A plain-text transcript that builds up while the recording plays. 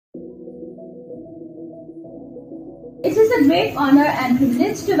It is a great honor and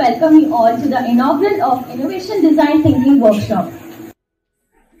privilege to welcome you all to the inaugural of Innovation Design Thinking Workshop.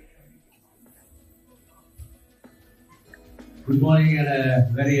 Good morning and a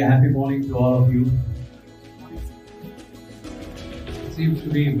very happy morning to all of you. It seems to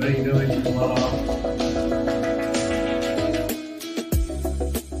be very innovative all around.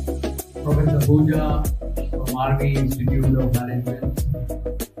 Professor Pooja from Army Institute of Management,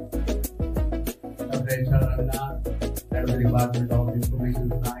 Dr. H.R. Raghunath, Head of the Department of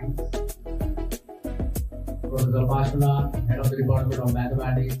Information Science, Professor Pashwana, Head of the Department of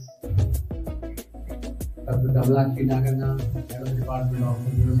Mathematics, Dr. Sapthagiri, Head of the Department of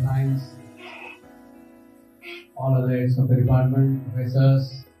Computer Science, all other heads of the department,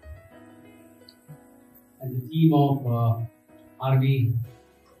 professors, and the team of Army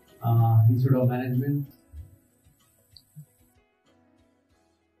Institute of Management.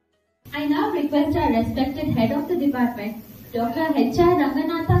 I now request our respected head of the department, Dr. H.R.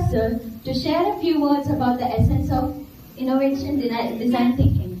 Ranganatha sir, to share a few words about the essence of innovation design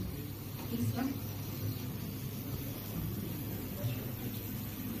thinking. Please, sir.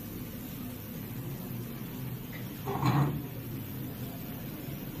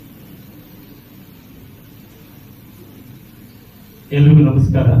 ಎಲ್ರಿಗೂ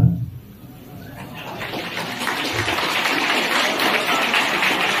ನಮಸ್ಕಾರ.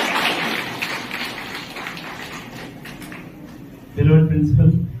 Beloved Principal,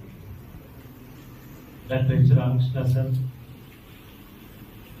 Dr. H. Ramakrishna sir,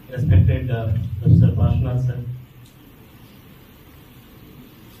 respected Professor Pashwana sir,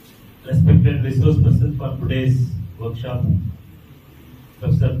 respected resource person for today's workshop,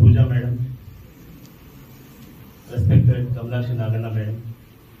 Professor Pooja madam, respected Kamlakshi Nagana madam,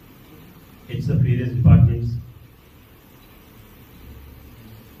 heads of various departments,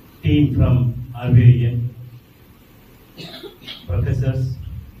 team from RVIN, professors,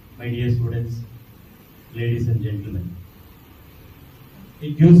 my dear students, ladies and gentlemen.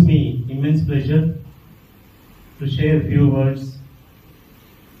 It gives me immense pleasure to share a few words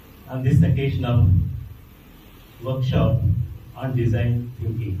on this occasion of workshop on design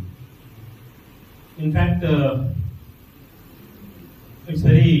thinking. In fact, it's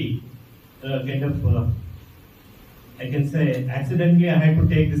very kind of, I can say, accidentally I had to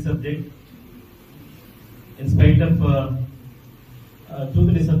take this subject in spite of too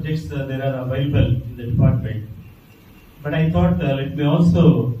many subjects there are available in the department. But I thought let me also,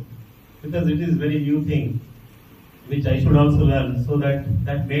 because it is very new thing which I should also learn, so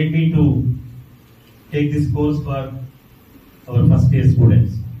that made me to take this course for our first year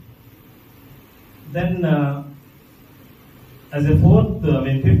students. Then as a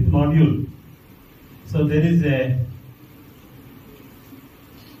fifth module, so there is a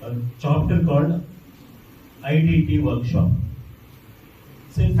chapter called IDT workshop.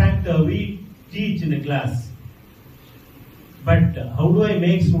 So in fact we teach in a class, but how do I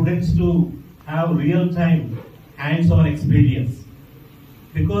make students to have real time hands-on experience?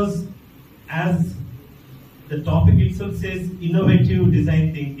 Because as the topic itself says, innovative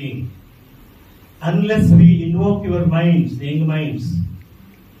design thinking, unless we invoke your minds, young minds,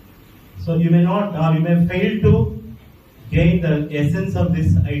 so you may not, or you may fail to gain the essence of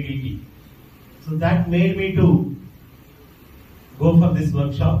this IDT. So that made me to go for this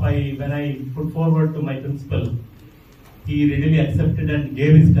workshop. When I put forward to my principal, he readily accepted and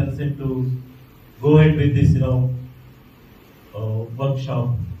gave his consent to go ahead with this,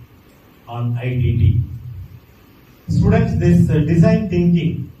 workshop on IDT. Students, this design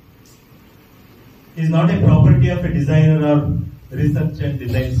thinking is not a property of a designer or research and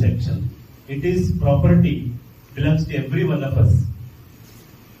design section. It is property, belongs to every one of us.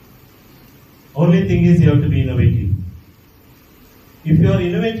 Only thing is you have to be innovative. If you are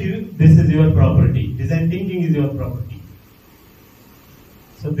innovative, this is your property. Design thinking is your property.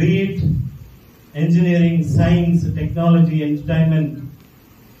 So be it engineering, science, technology, entertainment,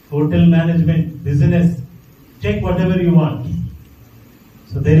 hotel management, business, take whatever you want.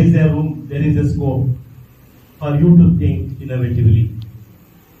 So there is a room, there is a scope for you to think innovatively.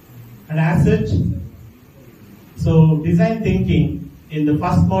 And as such, so design thinking, in the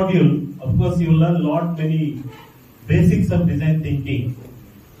first module, of course you learn many basics of design thinking.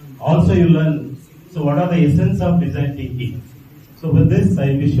 Also you learn, so what are the essence of design thinking. So with this,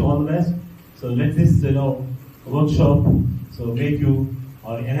 I wish you all the best. So let this, workshop, so make you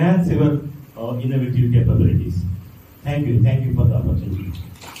or enhance your innovative capabilities. Thank you for the opportunity.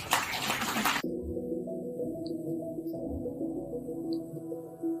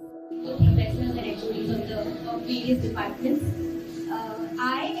 Professors and actuaries of various departments.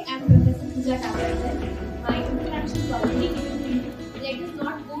 I am Professor Pooja. My introduction already given to you. Let us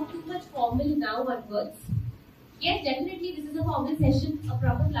not go too much formal now onwards. Yes, definitely this is a formal session. A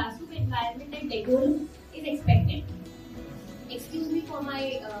proper classroom environment and decorum is expected. Excuse me for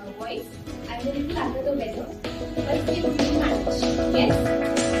my voice. I'm a little under the weather, but still we will manage. Yes.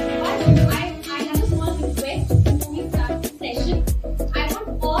 But I have a small request before we start the session. I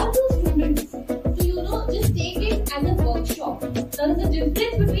want all the students to just take it as a workshop. There is a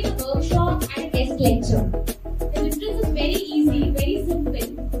difference between a workshop and a guest lecture. The difference is very easy, very simple.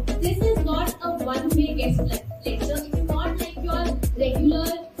 This is not a one-way guest lecture. It's not like your regular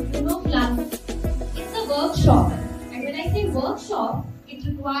class. It's a workshop. And when I say workshop, it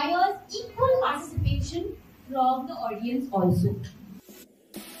requires equal participation from the audience also.